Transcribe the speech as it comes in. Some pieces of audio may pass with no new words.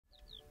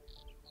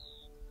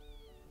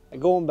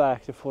Going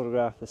back to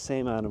photograph the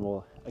same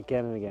animal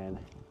again and again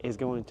is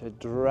going to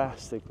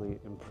drastically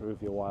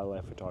improve your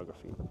wildlife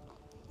photography.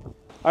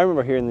 I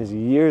remember hearing this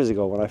years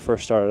ago when I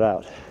first started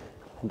out.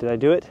 Did I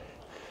do it?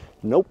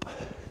 Nope.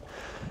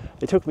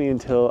 It took me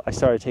until I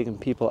started taking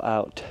people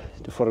out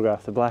to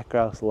photograph the black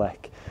grouse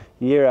lek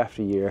year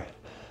after year,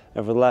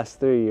 and for the last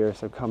 3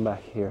 years I've come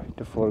back here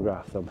to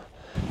photograph them,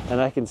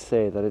 and I can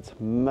say that it's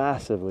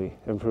massively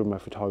improved my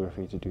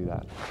photography to do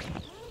that.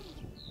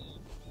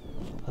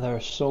 There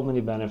are so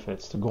many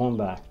benefits to going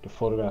back to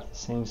photograph the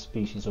same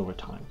species over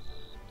time,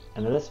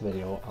 and in this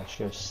video I'll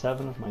share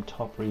 7 of my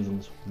top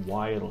reasons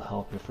why it'll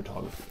help your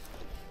photography.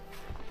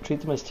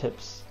 Treat them as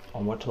tips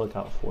on what to look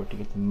out for to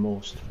get the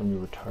most from your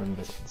return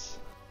visits.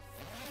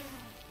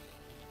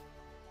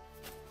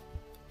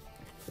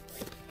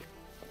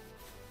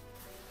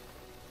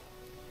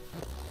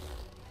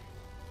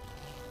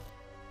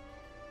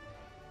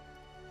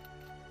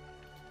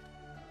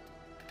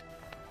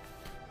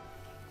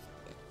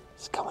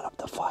 It's coming up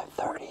to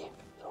 5:30,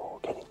 so we're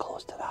getting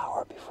close to the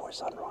hour before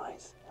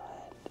sunrise,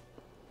 and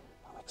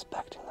I'm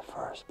expecting the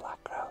first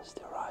black grouse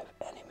to arrive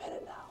any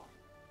minute now.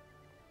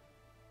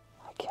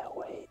 I can't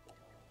wait.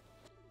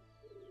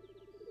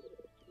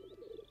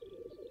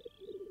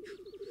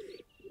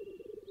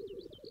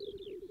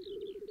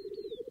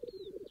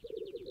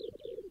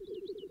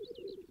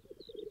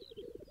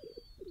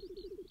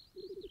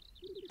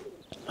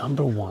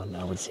 Number 1,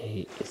 I would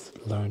say, is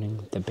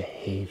learning the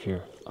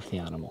behavior of the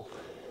animal.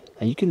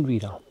 Now, you can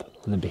read up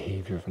on the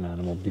behavior of an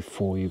animal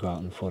before you go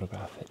out and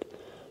photograph it,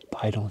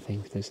 but I don't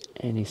think there's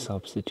any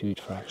substitute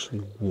for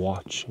actually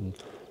watching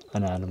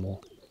an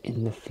animal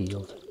in the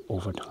field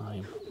over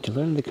time to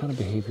learn the kind of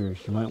behaviors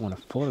you might want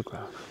to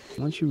photograph.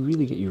 Once you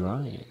really get your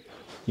eye in,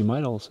 you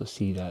might also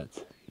see that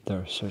there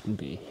are certain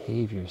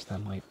behaviors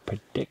that might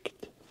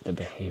predict the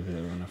behavior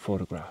that we're going to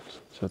photograph,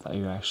 so that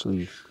you're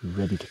actually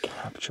ready to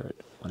capture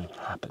it when it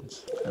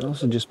happens. And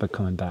also, just by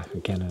coming back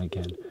again and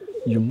again,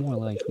 you're more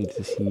likely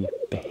to see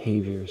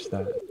behaviors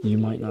that you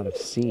might not have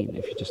seen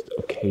if you just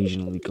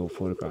occasionally go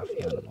photograph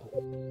the animal.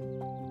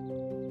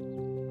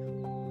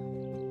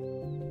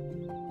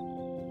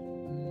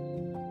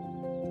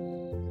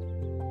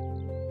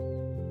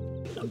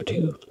 Number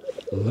 2,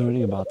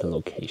 learning about the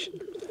location.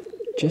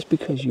 Just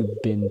because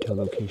you've been to a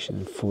location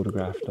and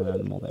photographed an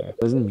animal there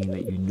doesn't mean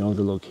that you know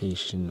the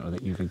location or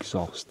that you've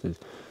exhausted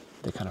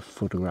the kind of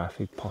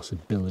photographic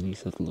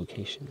possibilities of the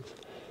locations.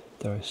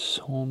 There are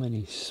so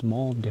many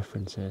small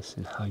differences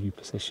in how you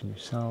position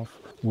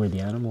yourself, where the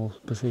animal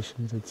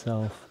positions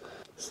itself.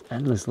 There's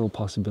endless little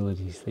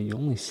possibilities that you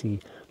only see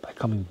by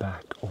coming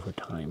back over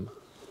time.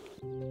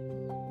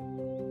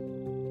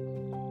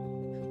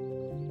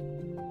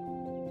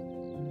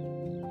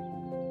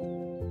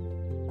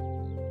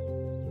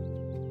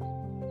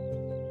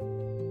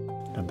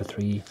 Number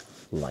 3,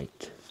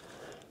 light.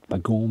 By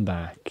going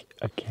back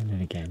again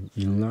and again,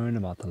 you learn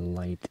about the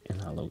light in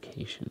that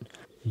location.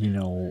 You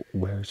know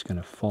where it's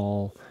going to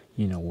fall,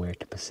 you know where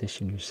to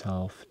position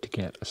yourself to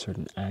get a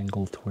certain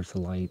angle towards the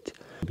light,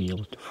 be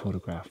able to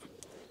photograph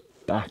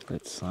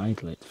backlit,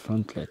 sidelit,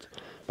 frontlit.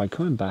 By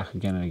coming back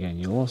again and again,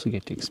 you'll also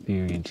get to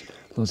experience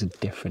loads of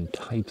different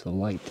types of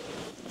light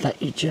that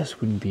you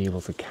just wouldn't be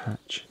able to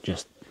catch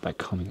just by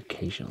coming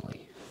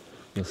occasionally.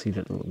 You'll see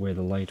that where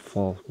the light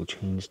falls will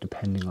change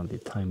depending on the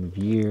time of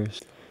year.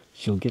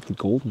 You'll get the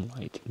golden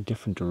light in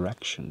different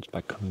directions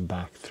by coming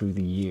back through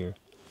the year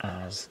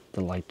as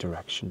the light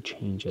direction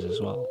changes as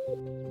well.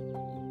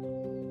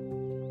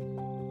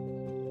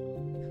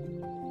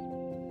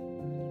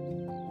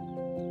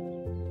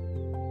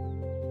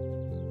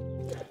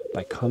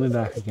 By coming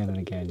back again and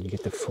again, you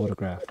get to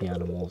photograph the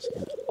animals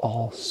in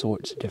all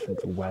sorts of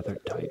different weather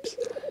types,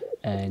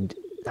 and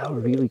that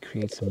will really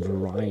create some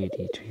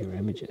variety to your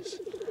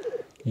images.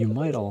 You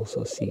might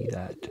also see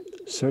that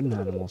certain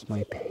animals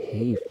might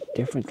behave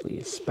differently,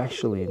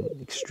 especially in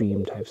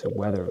extreme types of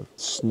weather,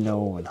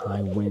 snow and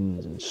high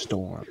winds and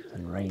storms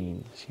and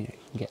rains. You can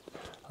get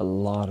a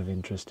lot of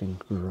interesting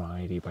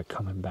variety by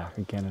coming back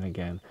again and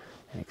again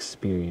and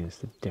experience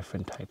the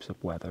different types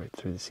of weather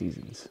through the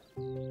seasons.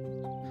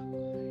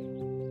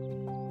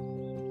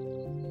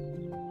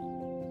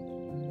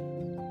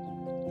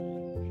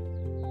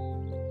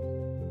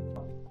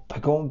 By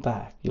going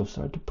back, you'll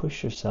start to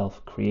push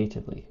yourself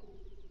creatively.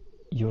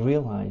 You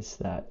realize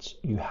that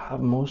you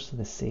have most of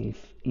the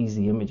safe,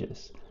 easy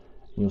images,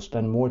 and you'll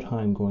spend more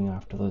time going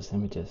after those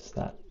images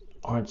that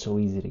aren't so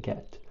easy to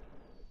get,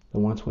 the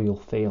ones where you'll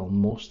fail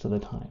most of the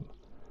time.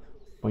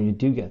 When you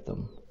do get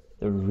them,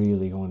 they're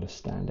really going to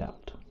stand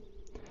out.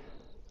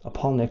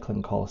 Paul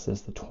Nicklin calls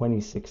this the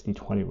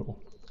 20-60-20 rule,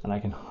 and I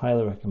can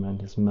highly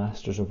recommend his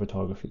Masters of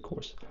Photography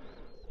course.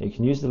 You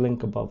can use the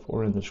link above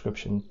or in the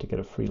description to get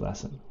a free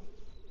lesson.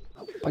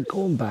 By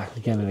going back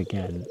again and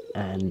again,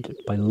 and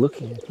by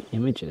looking at the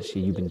images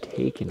you've been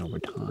taking over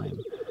time,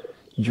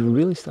 you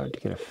really start to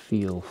get a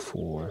feel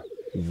for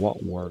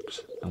what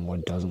works and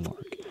what doesn't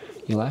work.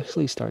 You'll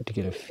actually start to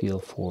get a feel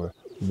for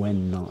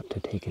when not to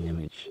take an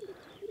image.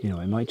 You know,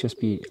 it might just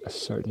be a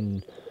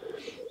certain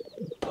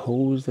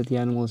pose that the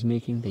animal is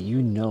making that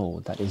you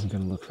know that isn't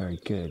going to look very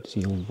good. So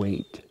you'll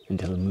wait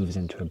until it moves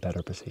into a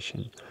better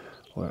position,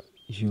 or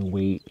you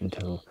wait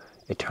until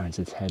it turns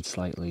its head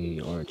slightly,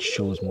 or it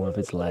shows more of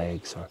its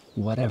legs, or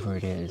whatever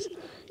it is.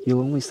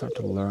 You'll only start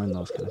to learn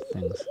those kind of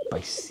things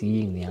by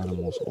seeing the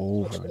animals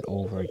over and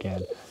over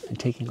again and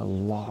taking a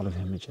lot of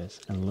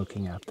images and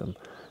looking at them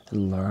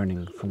and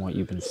learning from what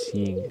you've been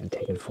seeing and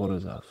taking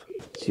photos of.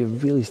 So you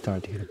really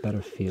start to get a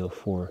better feel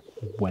for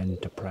when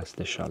to press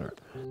the shutter.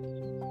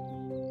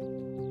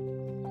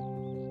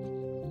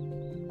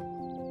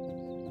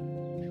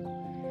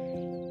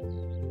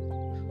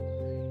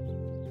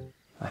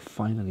 I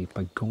finally,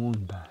 by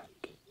going back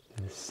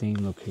to the same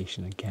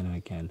location again and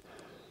again,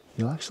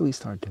 you'll actually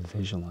start to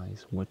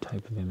visualize what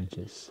type of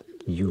images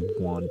you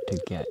want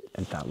to get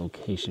at that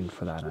location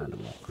for that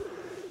animal.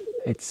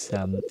 It's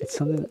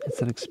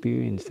an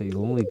experience that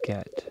you'll only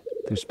get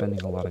through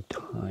spending a lot of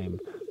time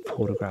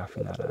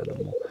photographing that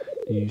animal.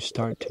 You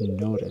start to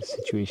notice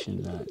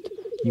situations that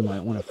you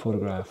might want to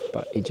photograph,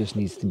 but it just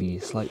needs to be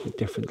slightly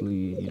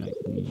differently.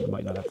 You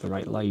might not have the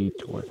right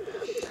light, or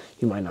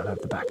you might not have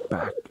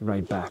the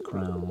right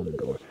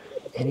background, or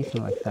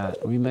anything like that.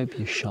 Or you might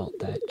be a shot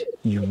that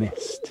you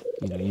missed.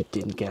 You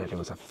didn't get it. It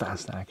was a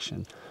fast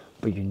action,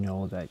 but you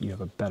know that you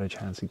have a better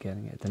chance of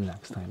getting it the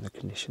next time the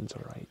conditions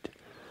are right.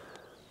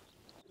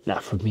 Now,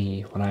 for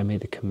me, when I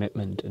made the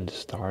commitment and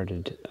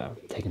started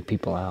taking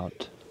people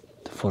out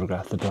to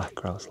photograph the black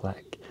grouse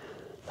lek,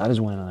 that is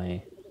when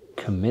I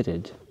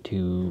committed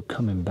to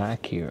coming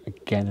back here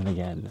again and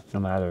again. No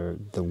matter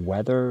the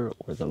weather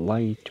or the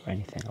light or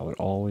anything, I would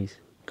always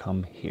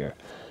come here.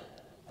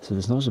 So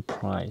there's no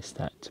surprise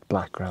that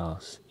black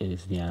grouse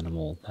is the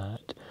animal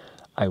that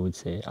I would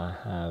say I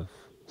have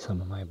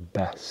some of my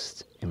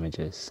best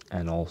images,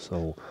 and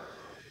also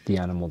the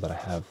animal that I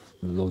have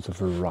loads of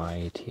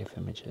variety of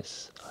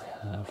images.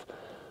 I have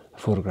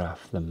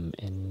photographed them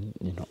in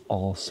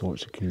all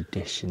sorts of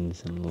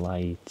conditions and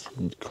light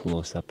and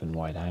close up and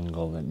wide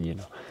angle and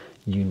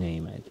you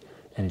name it.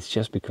 And it's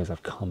just because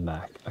I've come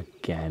back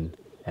again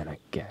and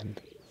again.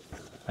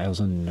 I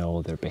also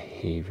know their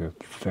behavior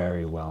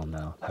very well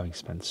now, having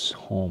spent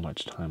so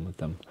much time with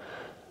them,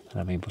 and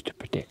I'm able to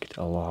predict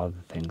a lot of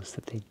the things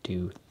that they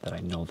do that I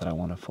know that I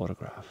want to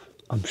photograph.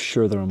 I'm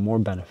sure there are more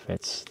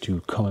benefits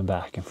to coming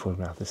back and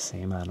photograph the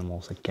same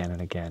animals again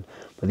and again,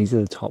 but these are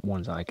the top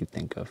ones I could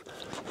think of.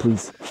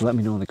 Please let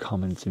me know in the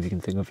comments if you can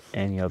think of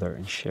any other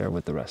and share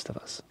with the rest of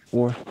us.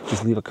 Or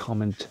just leave a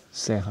comment,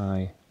 say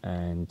hi,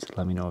 and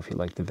let me know if you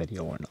liked the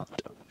video or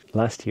not.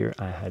 Last year,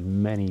 I had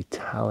many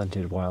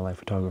talented wildlife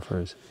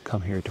photographers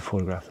come here to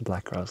photograph the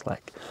black grouse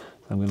lek.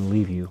 I'm going to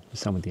leave you with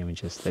some of the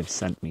images they've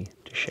sent me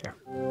to share.